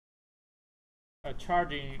a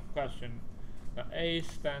charging question. The A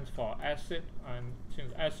stands for acid, and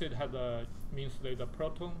since acid has means there's a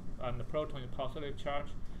proton, and the proton is positive charge,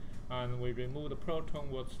 and we remove the proton,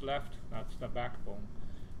 what's left, that's the backbone.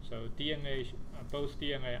 So DNA, both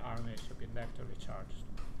DNA and RNA should be negatively charged.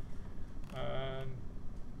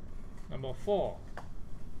 Number 4.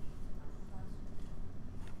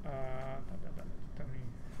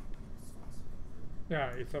 Yeah,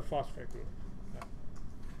 it's a phosphate group. Yeah.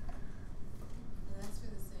 And that's for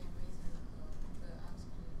the same reason the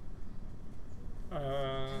oxygen.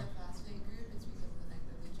 In the phosphate group, it's because of the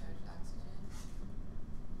negatively charged oxygen.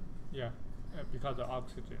 Yeah, because of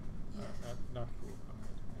oxygen. Yeah. Not group.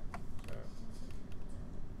 So,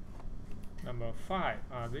 number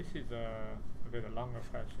 5. This is a bit longer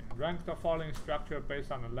question. Rank the following structure based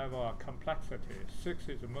on the level of complexity. 6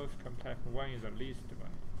 is the most complex. 1 is the least one.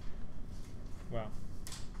 Well,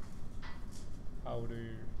 how do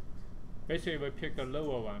you? Basically, we pick the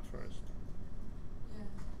lower one first. Yeah.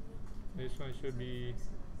 This one should be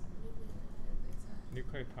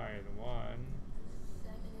nucleotide 1.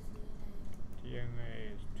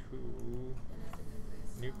 DNA is 2.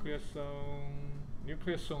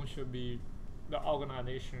 Nucleosome should be the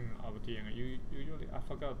organization of DNA. Usually, I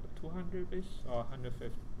forgot, 200 base or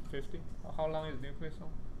 150. How long is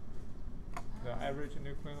nucleosome? The average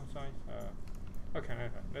nucleosome size. Okay,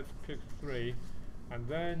 let's pick 3, and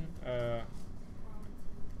then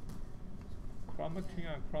chromatin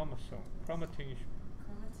and chromosome. Chromatin is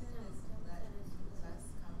less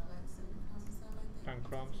complex than chromosome, I think. and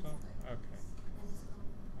chromosome. Okay.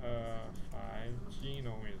 5.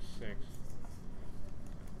 Genome is 6.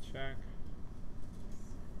 Check.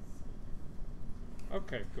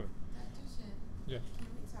 Okay, good. Dr. Shin, Yes. can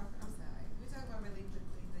we talk? I'm sorry. Can we talk about really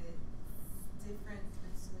quickly the difference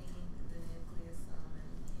between the nucleosome and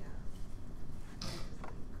the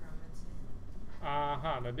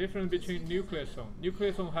chromatin? The difference between nucleosome.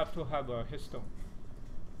 Nucleosome have to have a histone.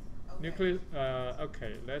 Okay.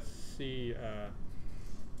 Okay, let's see. Just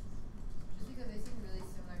because they seem really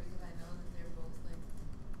similar, because I know that they're both like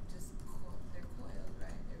they're coiled,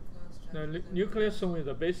 right? They're coiled structures. No, nucleosome is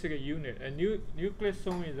a basic unit, and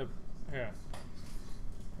nucleosome is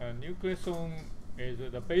nucleosome is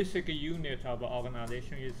the basic unit of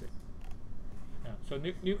organization. So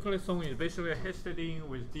nucleosome is basically a histidine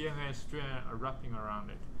with DNA strand wrapping around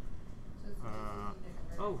it. So it's a unit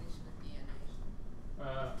of organization of DNA.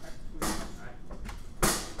 Actually, I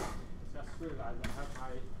just realized I have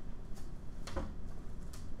my.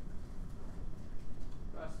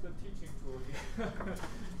 That's the teaching tool here.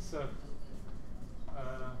 So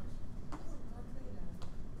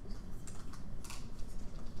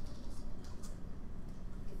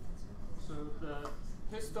the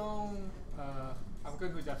histone, I'm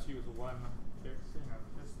going to just use one big thing as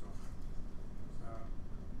histone.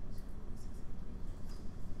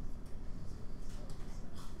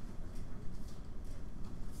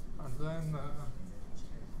 And then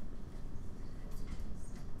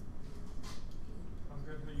I'm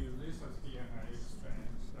going to use this as DNA strand.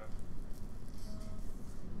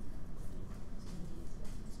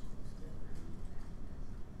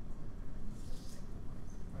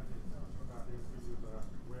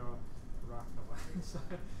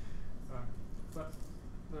 But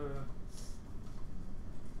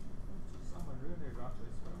someone really got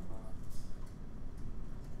this one.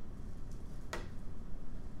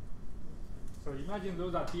 So imagine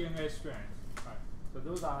those are DNA strands, right? So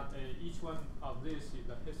those are each one of this is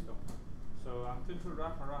a histone. So I'm going to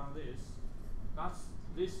wrap around this.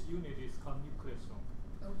 This unit is called nucleosome.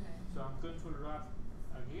 Okay. So I'm going to wrap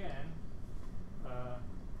again.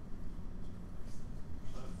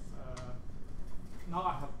 Now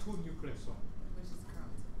I have 2 nucleosomes. Which is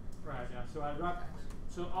chromatin. Right, yeah. So I wrap.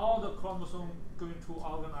 So all the chromosomes going to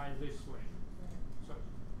organize this way. So,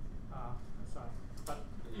 sorry. But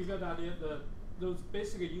you got the idea. Those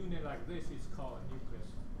basic unit like this is called a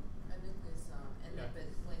nucleosome. A nucleosome, and then but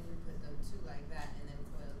when you put them 2 like that and then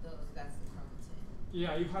coil those, that's the chromatin.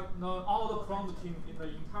 Yeah, you have all the chromatin in the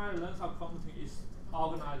entire length of chromatin is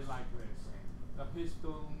organized like this. The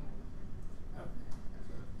histone.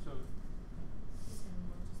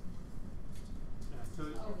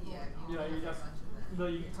 You just the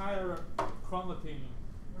entire chromatin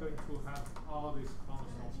going to have all these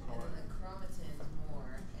chromosomes covered. And then the chromatin more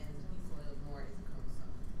and nucleoid more is a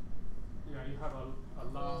chromosome. Yeah, you have a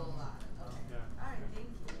long. Whole lot. Okay. Yeah. All right. Thank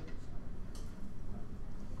you.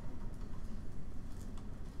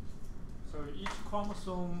 So each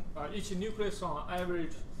chromosome, each nucleosome on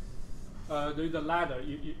average, there is a ladder.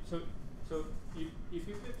 So if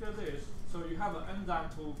you picture this, so you have an enzyme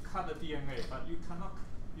to cut the DNA, but you cannot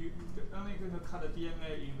you're only going to cut the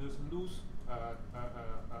DNA in this loose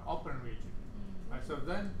open region. Right? So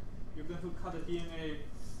then you're going to cut the DNA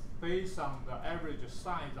based on the average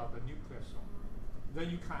size of the nucleosome. Then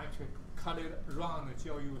you can actually cut it around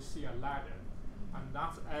until you see a ladder. And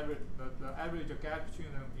that's average. The average gap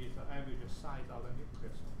between them is the average size of the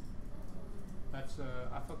nucleosome. That's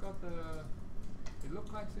I forgot the. It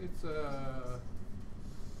looks like it's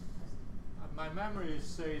my memory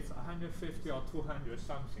says 150 or 200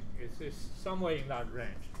 something. It's somewhere in that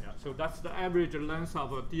range. Yeah. So that's the average length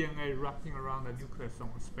of a DNA wrapping around the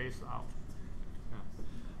nucleosome spaced out. Yeah.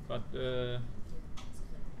 But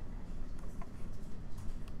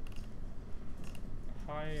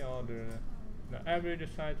high order. The average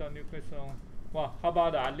size of nucleosome. Well, how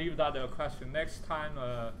about I leave that a question. Next time,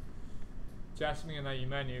 Jasmine and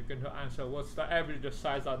Emmanuel are going to answer what's the average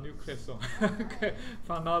size of nucleosome. Okay,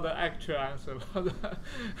 found out the actual answer.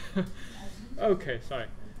 Okay, sorry.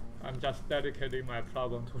 I'm just dedicating my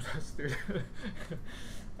problem to the student.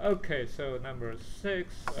 Okay, so number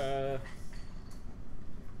 6.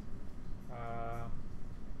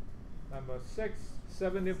 Number 6,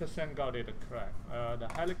 70% got it correct. The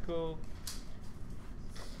helical.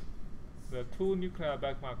 The two nuclei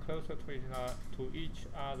backmark closer to each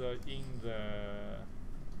other in the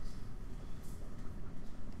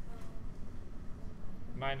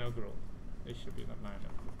minor group. It should be the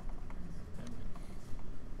minor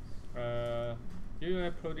group.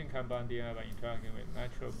 Usually protein combined DNA by interacting with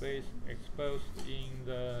natural base exposed in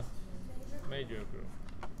the major group.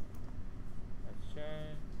 Let's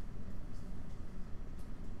check.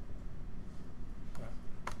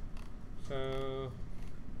 So.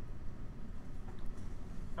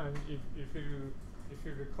 And if you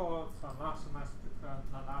recall from last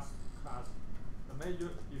class, the major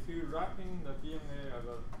if you wrapping the DNA as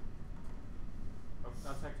a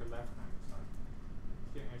that's actually left hand side.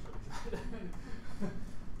 DNA should be right.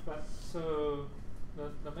 But so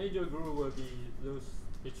the major group will be those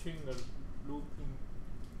between the looping.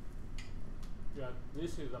 Yeah,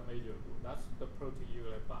 this is the major group. That's the protein you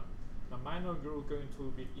will bind. The minor group going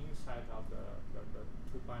to be inside of the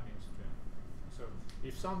two binding strand. So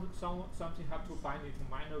if something have to bind into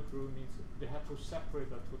minor group means they have to separate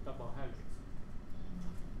the two double helix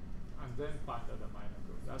and then bind the minor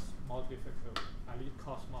group. That's more difficult. At least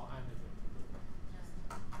costs more energy to do that.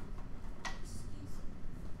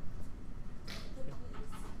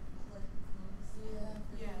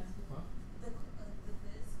 Huh? The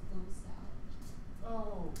quiz closed out.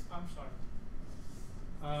 Oh, I'm sorry.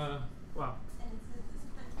 Well. And this is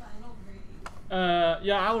my final grade.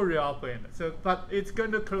 Yeah, I will reopen it. So, but it's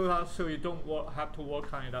going to close out, so you don't have to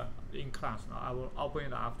work on it in class now. I will open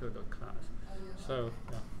it after the class. Oh, yeah. So,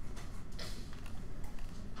 yeah.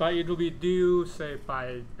 But it will be due, say,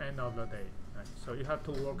 by end of the day. Right? So you have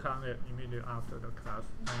to work on it immediately after the class,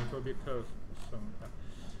 and it will be closed soon.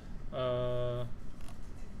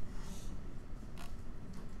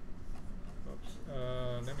 Oops.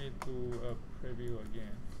 Let me do a preview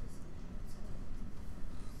again.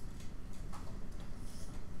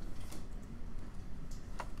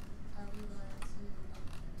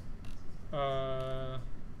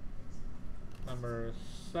 Number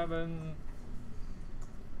 7.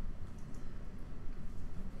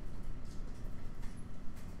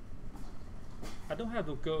 I don't have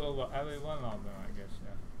to go over every one of them, I guess.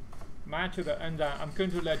 Yeah. Match the enzyme. I'm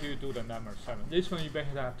going to let you do the number 7. This one you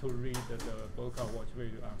basically have to read the book of what's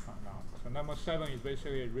video and find out. So number 7 is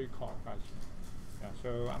basically a recall question. Yeah.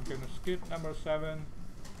 So I'm going to skip number 7.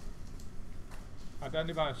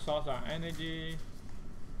 Identify source of energy.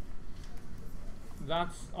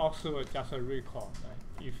 That's also just a recall.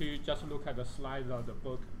 Right? If you just look at the slides of the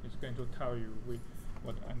book, it's going to tell you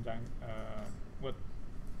what enzyme, what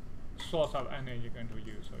source of energy you're going to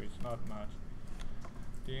use. So it's not much.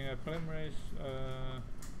 DNA polymerase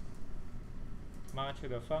match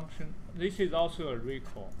the function. This is also a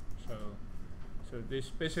recall. So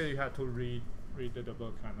this basically you have to read the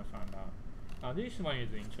book and find out. Now this one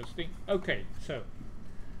is interesting. Okay, so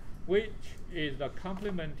which is the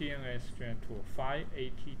complement DNA strand to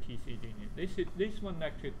 5-AT-TC DNA? This one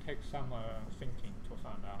actually takes some thinking to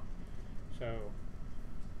find out. So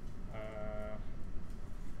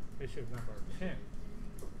this is number 10.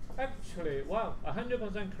 Actually, wow,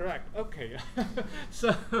 100% correct. Okay,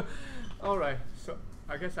 so all right. So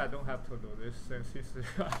I guess I don't have to do this since it's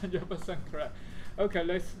 100% correct. Okay,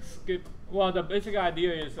 let's skip. Well, the basic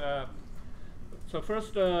idea is so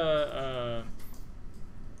first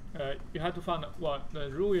you have to find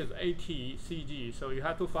the rule is ATCG. So you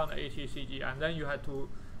have to find ATCG, and then you have to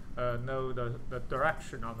know the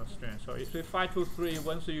direction of the strand. So if it's 5 to 3,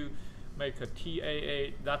 make a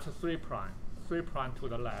TAA, that's a 3 prime. 3 prime to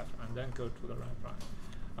the left, and then go to the right prime.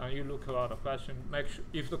 And you look about the question, make sure,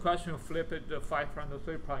 if the question flip it, the 5 prime to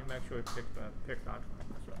 3 prime, make sure you pick that one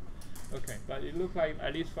as well. Okay, but it looks like,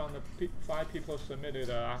 at least from the 5 people submitted,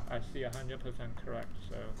 I see 100% correct.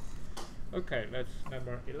 So, okay, let's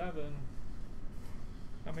number 11.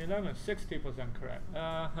 Number 11, 60% correct.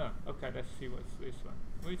 Okay, let's see what's this one.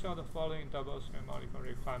 Which of the following double-strand molecules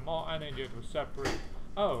require more energy to separate?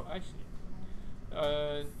 Oh, I see.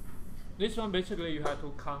 This one basically you have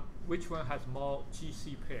to count which one has more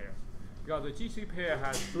GC pairs, because the GC pair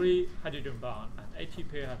has 3 hydrogen bonds and AT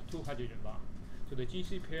pair has 2 hydrogen bonds. So the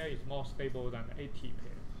GC pair is more stable than the AT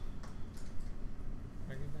pair.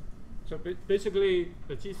 So basically,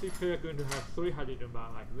 the GC pair is going to have 3 hydrogen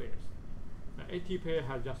bonds like this. The AT pair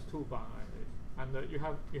has just 2 bonds like this, and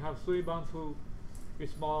you have 3 bonds to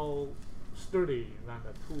is more sturdy than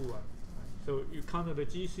the 2 one. Right? So you count the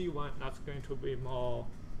GC one, that's going to be more.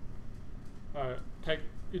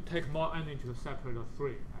 It takes more energy to separate the 3.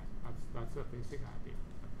 Right? That's the basic idea.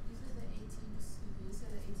 You said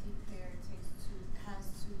the AT pair has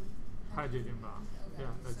 2 hydrogen bonds. Okay.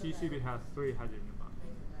 Yeah, the so GCB has 3 hydrogen bonds.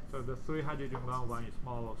 So the 3 hydrogen bond one is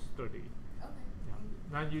more sturdy. Okay. Yeah.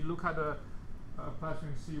 Then you look at the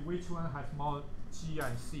question, see which one has more G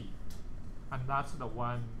and C, and that's the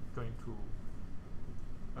one going to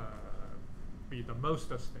be the most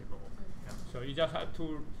stable. Yeah. So you just have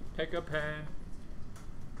to take a pen,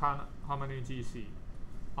 count how many GC.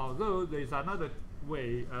 Although there is another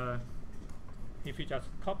way, if you just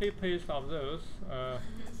copy paste of those,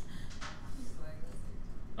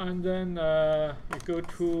 and then you go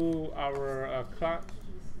to our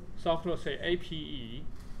software, say APE.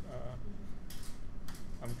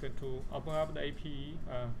 I'm going to open up the APE.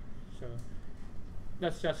 So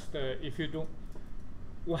that's just if you don't.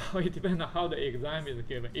 Well, it depends on how the exam is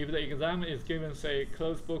given. If the exam is given, say,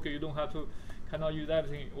 closed book, you don't have to cannot use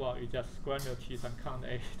everything. Well, you just grind your teeth and count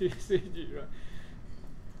A, D, C, G, right?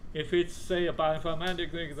 If it's, say, a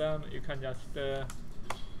bioinformatics exam, you can just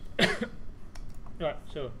right.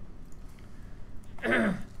 So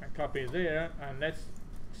I copy there, and let's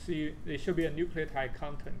see. There should be a nucleotide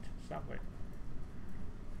content somewhere.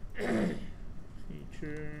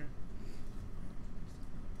 Feature.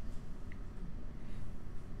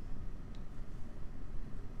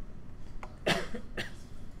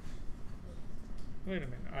 Wait a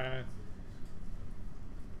minute.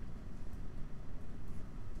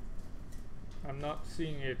 I'm not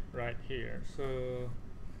seeing it right here. So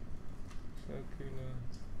circular.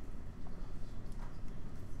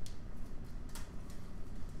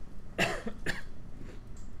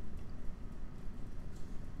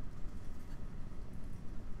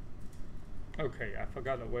 Okay, I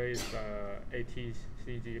forgot the way is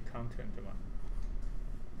ATCG content one.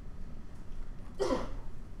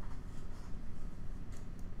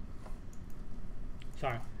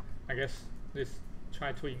 Sorry, I guess this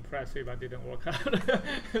tried to impress you, but didn't work out.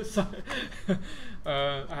 Sorry,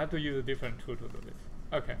 I had to use a different tool to do this.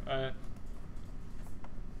 Okay.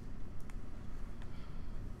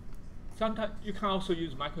 Sometimes you can also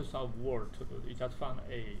use Microsoft Word to do it. You just found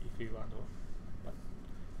A if you want to. But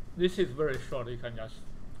this is very short. You can just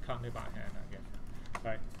count it by hand, I guess.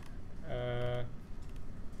 Right.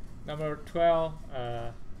 Number 12.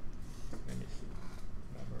 Let me see.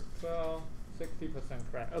 Number 12.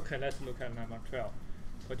 60% correct. Okay, let's look at number 12.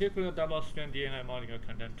 Particular double-strand DNA molecule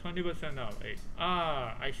contain 20% of A.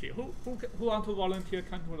 Ah, I see. Who want to volunteer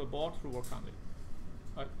come to the board to work on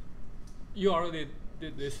it? You already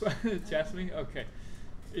did this one, Jasmine. Okay,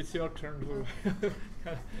 it's your turn to. This is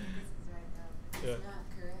right now. It's not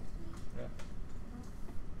correct. Yeah.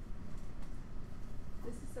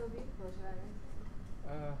 This is so beautiful. Should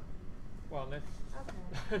I write it? Well, let's.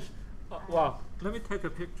 Okay. Well, let me take a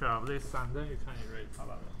picture of this and then you can erase. How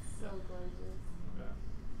about that? So gorgeous. Yeah.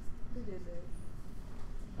 Who did this?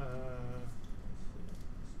 Let's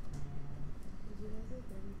Did you guys say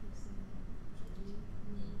 30%?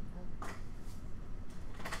 Okay.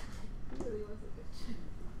 He really wants a picture.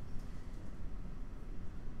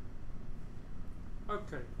 see.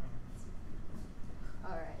 Okay.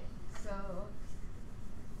 Alright, so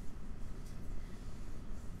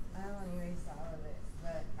I don't want to erase all of this,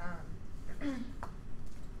 but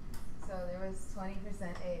so there was 20%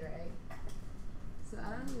 A, right? So I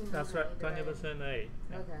don't even know. That's right, 20% A.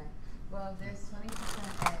 Yeah. Okay. Well, if there's 20%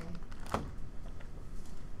 A,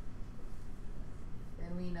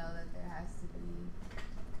 then we know that there has to be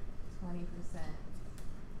 20%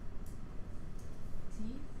 T,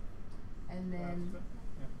 and then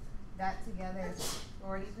that together is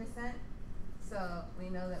 40%. So we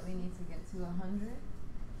know that we need to get to 100.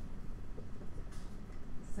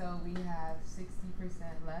 So we have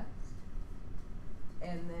 60% left.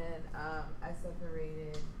 And then I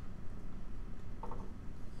separated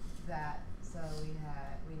that, so we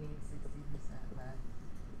need 60% left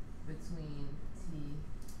between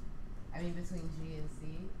between G and C.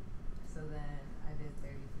 So then I did 30%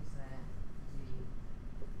 G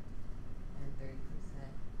and 30%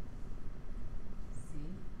 C.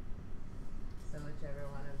 So whichever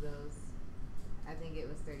one of those, I think it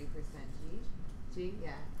was 30% G,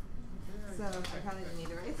 yeah. Okay, So I probably didn't need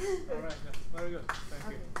to write that. All right, yeah, very good.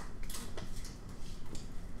 Thank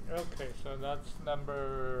you. Okay, so that's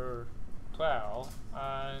number 12,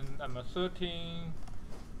 and number 13.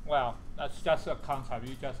 Well, that's just a concept.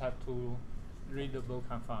 You just have to read the book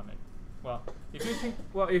and find it. Well, if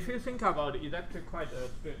you think about it, it's actually quite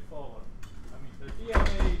straightforward. I mean, the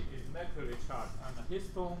DNA is naturally charged, and the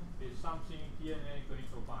histone is something DNA is going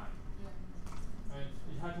to bind. Yeah. And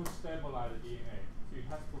you have to stabilize the DNA. So you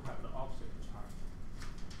have to have the opposite charge.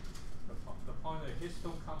 The point of the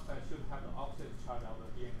histone complex should have the opposite charge of the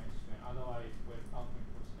DNA strand, otherwise it will not going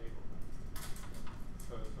to stabilize.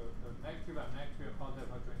 So the negative and negative positive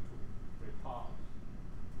are going to repel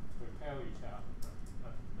each other.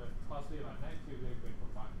 The positive and negative they're going to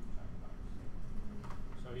bind each other.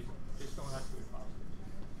 So histone has to be positive.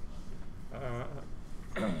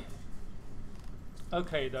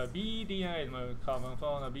 Okay, the bDNA is more common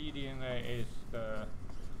form. The bDNA is the,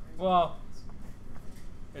 well,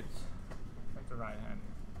 it's like the right hand.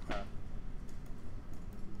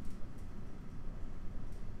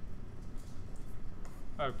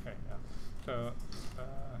 Okay, yeah. So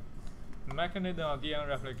the mechanism of DNA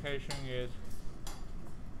replication is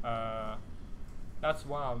that's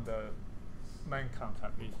one of the main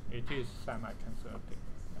concepts. It is semi-conservative.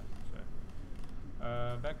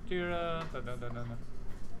 Bacteria.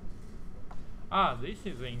 This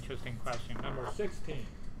is an interesting question. Number 16.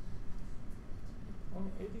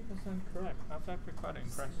 Only 80% correct. That's actually quite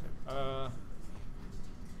impressive.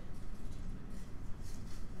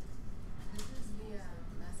 This is the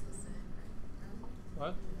mesocin, right?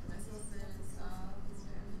 What? Mesocin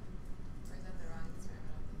experiment? Or is that the wrong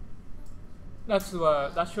experiment? That's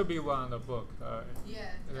that should be one in the book.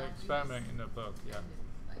 Yeah. The experiment in the book. Yeah.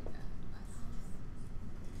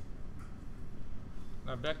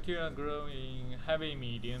 The bacteria grow in heavy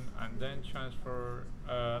medium and then transfer.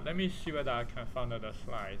 Let me see whether I can find the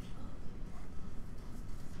slides.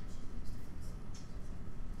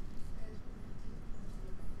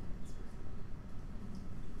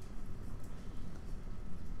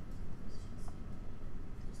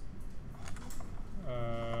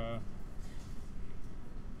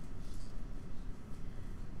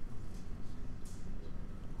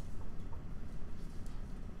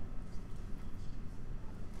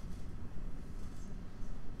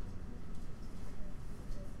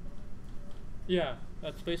 Yeah,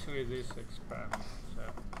 that's basically this experiment.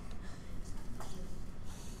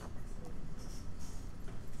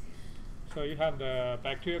 So you have the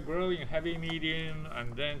bacteria grow in heavy medium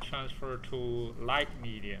and then transfer to light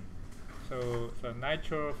medium. So the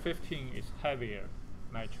nitro 15 is heavier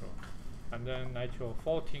nitro, and then nitro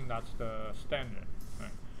 14 that's the standard.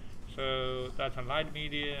 Right? So that's a light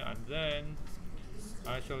medium, and then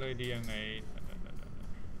isolate DNA.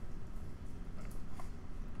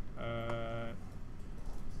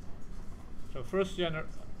 So first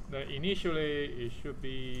initially it should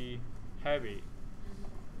be heavy,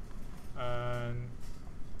 and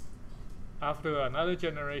after another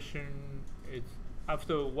generation, it's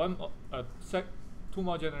after two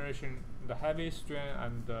more generation, the heavy strand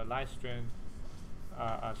and the light strand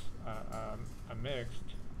are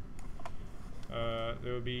mixed. There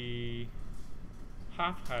will be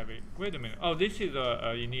half heavy. Wait a minute. Oh, this is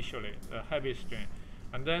initially the heavy strand.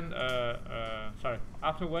 And then, sorry,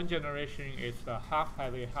 after one generation, it's half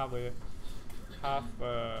heavy, half heavy,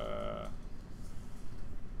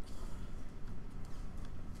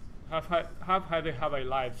 half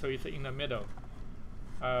light. So it's in the middle.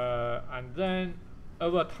 And then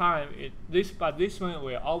over time, this one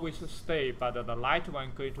will always stay, but the light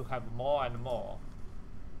one going to have more and more.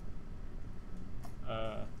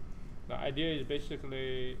 The idea is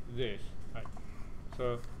basically this, right?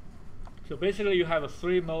 So basically, you have a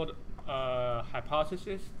three-mode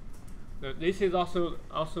hypothesis. This is also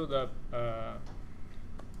the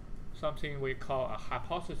something we call a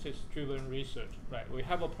hypothesis-driven research. Right? We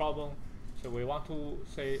have a problem, so we want to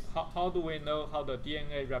say how do we know how the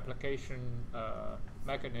DNA replication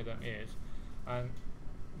mechanism is, and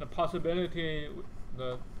the possibility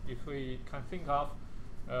if we can think of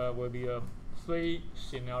will be a three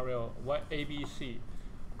scenario, ABC.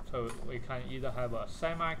 So we can either have a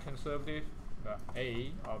semi-conservative the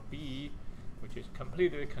A, or B, which is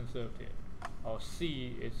completely conservative, or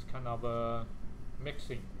C is kind of a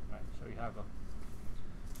mixing, right? So you have a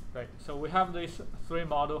right. So we have these three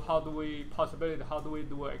models. How do we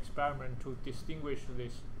do an experiment to distinguish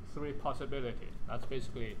these three possibilities? That's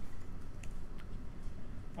basically.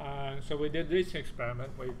 And so we did this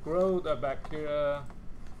experiment. We grow the bacteria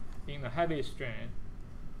in a heavy strain,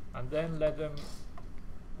 and then let them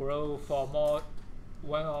grow for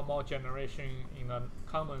one or more generation in a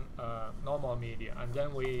common normal media, and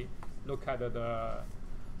then we look at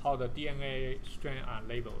how the DNA strain are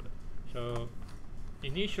labeled. So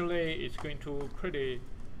initially, it's going to pretty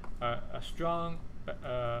a strong.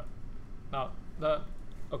 Now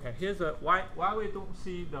here's why we don't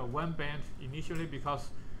see the one band initially, because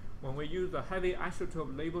when we use the heavy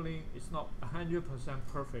isotope labeling, it's not 100%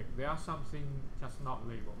 perfect. There are something just not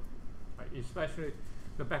labeled, right? Especially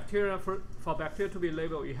the bacteria, for bacteria to be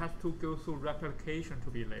labeled, it has to go through replication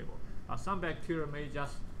to be labeled. Some bacteria may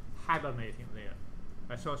just hibernating there.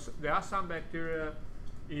 Right? So there are some bacteria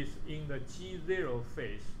is in the G0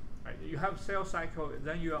 phase. Right? You have cell cycle,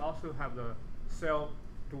 then you also have the cell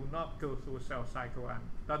do not go through cell cycle and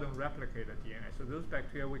doesn't replicate the DNA. So those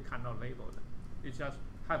bacteria we cannot label them. It's just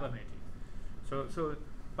hibernating.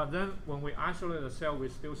 But then when we isolate the cell, we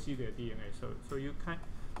still see their DNA. So you can.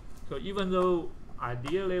 So even though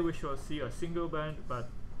ideally we should see a single band, but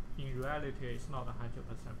in reality it's not 100%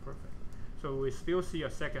 perfect. So we still see a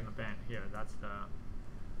second band here. That's the.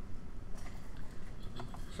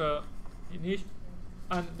 So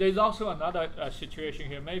and there's also another situation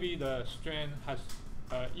here. Maybe the strain has.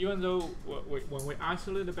 Even though when we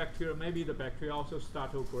isolate the bacteria, maybe the bacteria also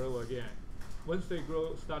start to grow again. Once they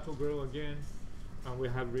start to grow again, we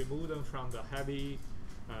have removed them from the heavy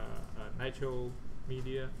natural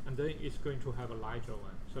media, and then it's going to have a lighter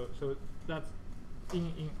one. So that's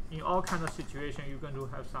in all kind of situations, you're going to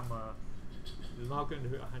have some. It's not going to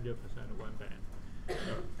be 100% one band.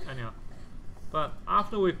 So anyhow, but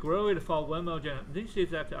after we grow it for one more generation, this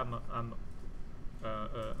is actually I'm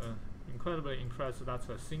incredibly impressed. That's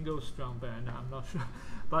a single strong band. I'm not sure,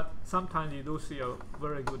 but sometimes you do see a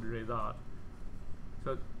very good result.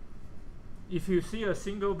 So if you see a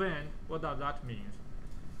single band, what does that mean?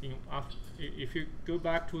 If you go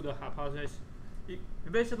back to the hypothesis,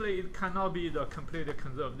 basically it cannot be the completely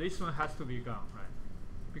conserved. This one has to be gone, right?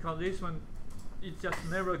 Because this one, it just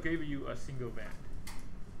never gave you a single band.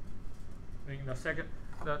 In the second,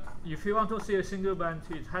 if you want to see a single band,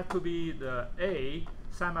 it has to be the A,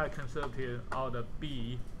 semi-conservative, or the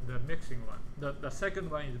B, the mixing one. The second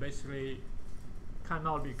one is basically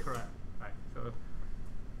cannot be correct, right?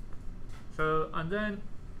 So and then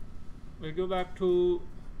we go back to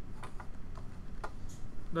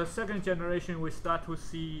the second generation. We start to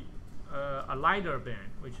see a lighter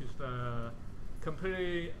band, which is the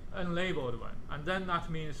completely unlabeled one, and then that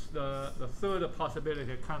means the third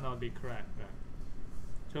possibility cannot be correct. Right?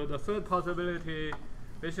 So the third possibility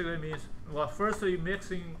basically means, well, firstly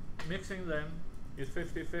mixing them is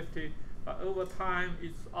 50-50, but over time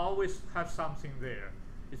it's always have something there.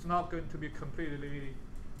 It's not going to be completely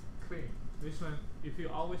clean. This one, if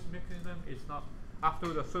you're always mixing them, it's not.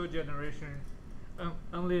 After the third generation,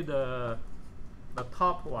 only the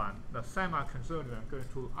top one, the semi-conservative one, going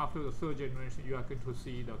to, after the third generation, you are going to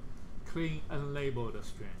see the clean, unlabeled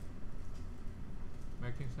strain.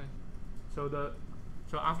 Making sense? So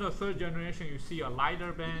after the third generation, you see a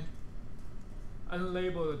lighter band,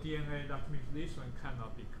 unlabeled DNA. That means this one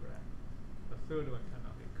cannot be correct. The third one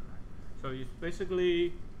cannot be correct. So it's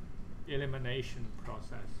basically elimination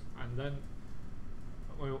process, and then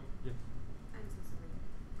well, yes. I'm so sorry.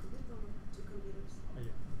 Could we go to computers?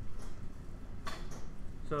 Yeah.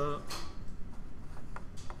 So,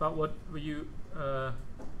 but what you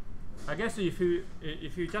I guess if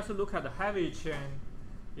you just look at the heavy chain,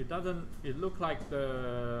 it doesn't. It look like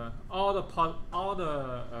all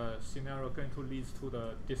the scenario going to lead to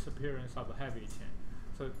the disappearance of the heavy chain.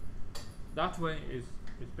 So that one is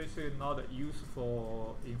basically not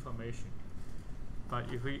useful information. But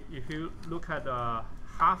if you look at the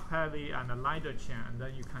half heavy and the lighter chain, and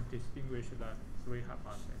then you can distinguish the three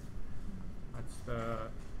hypotheses. That's the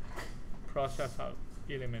process of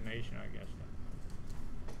elimination, I guess.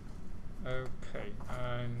 Okay,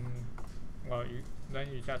 and well, then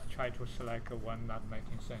you just try to select one not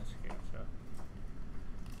making sense here.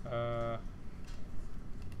 So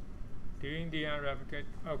doing DNA replicate.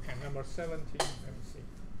 Okay, number 17.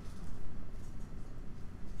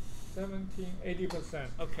 Let me see. 80%.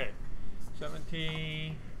 Okay,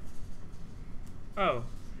 17. Oh,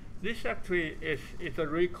 this actually is a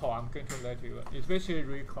recall. I'm going to let you. It's basically a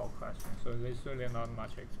recall question, so there's really not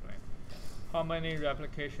much explained. how many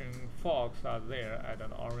replication forks are there at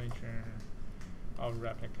an origin of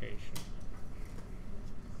replication?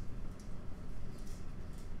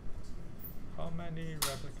 How many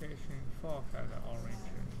replication forks at the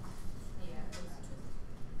origin?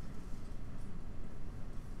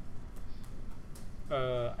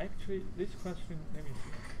 Yeah. Actually, this question, let me see.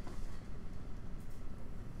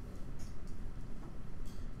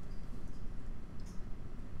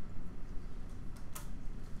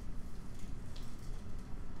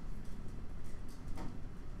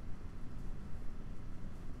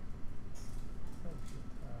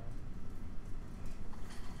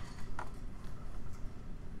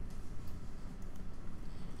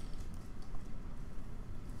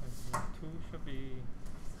 Two should be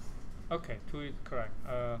okay. Two is correct.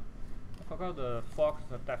 I forgot the fork's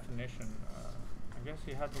definition. I guess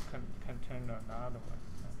you have to contain another one.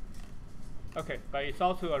 Okay, but it's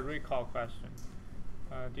also a recall question.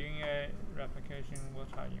 During a replication, what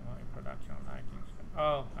are you on production liking?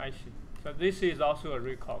 Oh, I see. So this is also a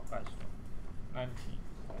recall question. 19.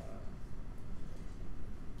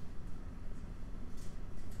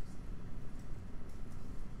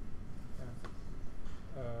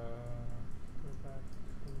 Go back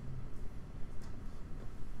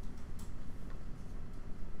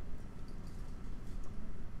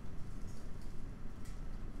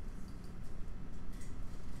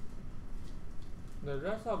to the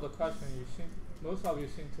rest of the question. You seem, most of you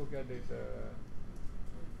seem to get it.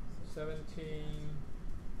 17,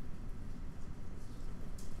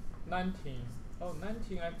 19. Oh,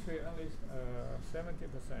 19 actually only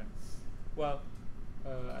 70%. Well,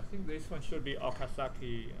 I think this one should be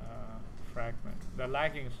Okazaki fragment, the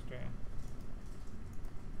lagging strand.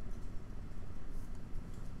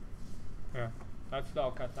 Yeah, that's the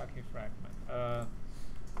Okazaki fragment.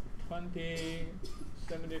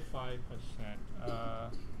 75%.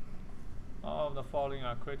 All of the following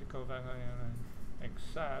are critical factors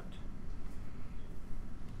except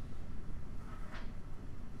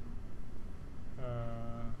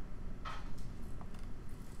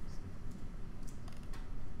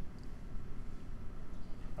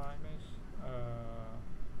primates.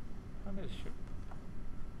 Primates should.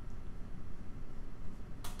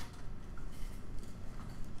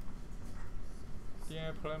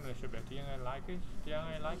 DNA polymerase should be DNA ligase.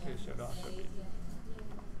 DNA ligase should also be.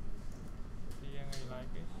 DNA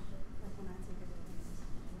ligase. Like when I take it.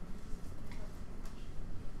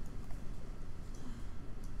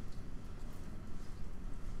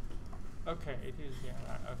 Okay, it is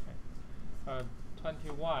DNA. Okay.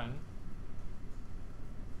 21.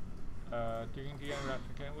 During DNA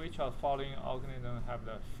replication, which of the following organisms have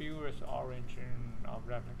the fewest origin of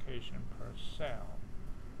replication per cell?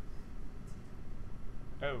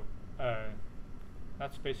 Oh,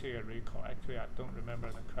 that's basically a recall. Actually, I don't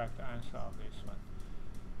remember the correct answer of this one.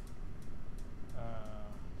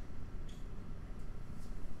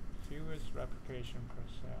 Fewest replication per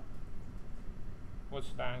cell.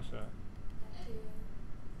 What's the answer?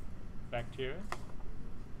 Bacteria?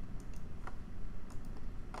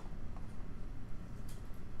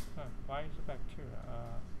 Huh, why is it bacteria?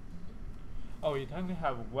 Oh, it only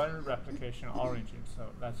have one replication origin,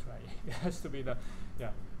 so that's right. It has to be the,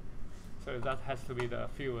 yeah. So that has to be the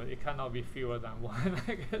fewer. It cannot be fewer than one,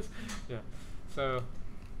 I guess. Yeah. So,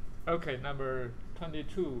 okay, number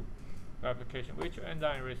 22, replication. Which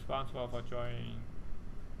enzyme is responsible for joining?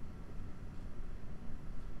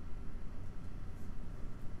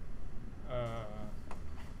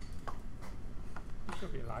 It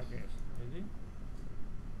should be like this, is it?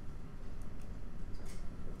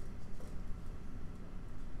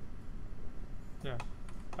 Yeah,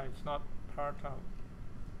 but it's not part of.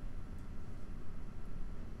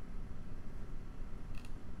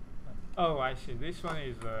 Oh, I see. This one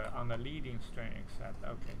is on the leading string except.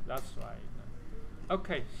 Okay, that's right.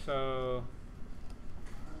 Okay, so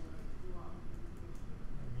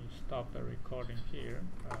let me stop the recording here.